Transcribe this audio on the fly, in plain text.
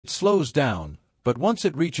It slows down, but once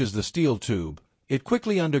it reaches the steel tube, it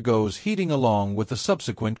quickly undergoes heating along with the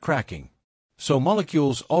subsequent cracking. So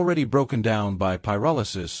molecules already broken down by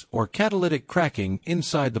pyrolysis or catalytic cracking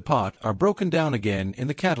inside the pot are broken down again in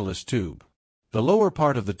the catalyst tube. The lower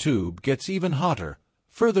part of the tube gets even hotter,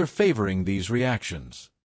 further favoring these reactions.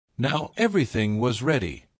 Now everything was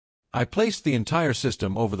ready. I placed the entire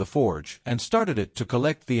system over the forge and started it to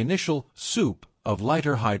collect the initial soup of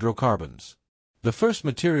lighter hydrocarbons. The first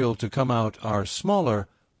material to come out are smaller,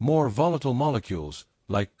 more volatile molecules,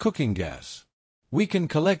 like cooking gas. We can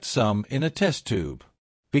collect some in a test tube.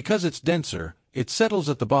 Because it's denser, it settles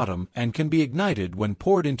at the bottom and can be ignited when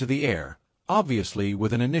poured into the air, obviously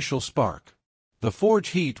with an initial spark. The forge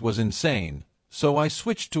heat was insane, so I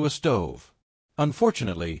switched to a stove.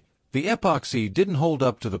 Unfortunately, the epoxy didn't hold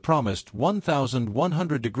up to the promised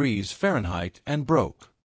 1100 degrees Fahrenheit and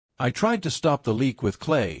broke. I tried to stop the leak with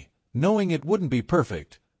clay, knowing it wouldn't be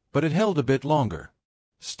perfect, but it held a bit longer.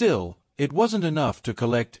 Still, it wasn't enough to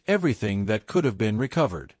collect everything that could have been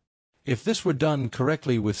recovered. If this were done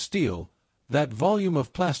correctly with steel, that volume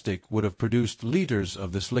of plastic would have produced liters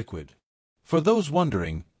of this liquid. For those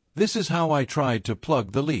wondering, this is how I tried to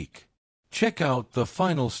plug the leak. Check out the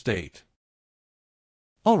final state.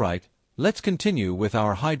 Alright, let's continue with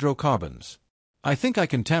our hydrocarbons. I think I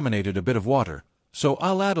contaminated a bit of water, so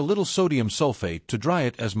I'll add a little sodium sulfate to dry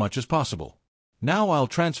it as much as possible. Now I'll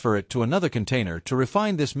transfer it to another container to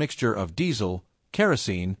refine this mixture of diesel,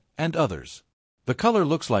 kerosene, and others. The color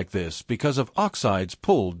looks like this because of oxides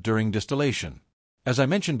pulled during distillation. As I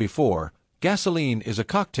mentioned before, gasoline is a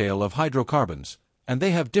cocktail of hydrocarbons, and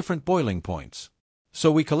they have different boiling points.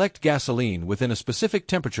 So we collect gasoline within a specific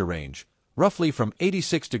temperature range, roughly from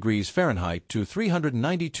 86 degrees Fahrenheit to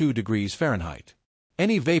 392 degrees Fahrenheit.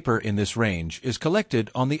 Any vapor in this range is collected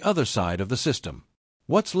on the other side of the system.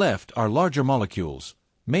 What's left are larger molecules,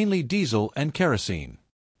 mainly diesel and kerosene.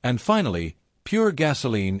 And finally, pure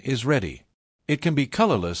gasoline is ready. It can be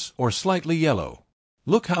colorless or slightly yellow.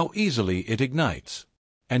 Look how easily it ignites.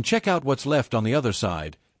 And check out what's left on the other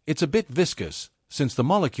side. It's a bit viscous, since the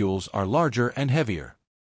molecules are larger and heavier.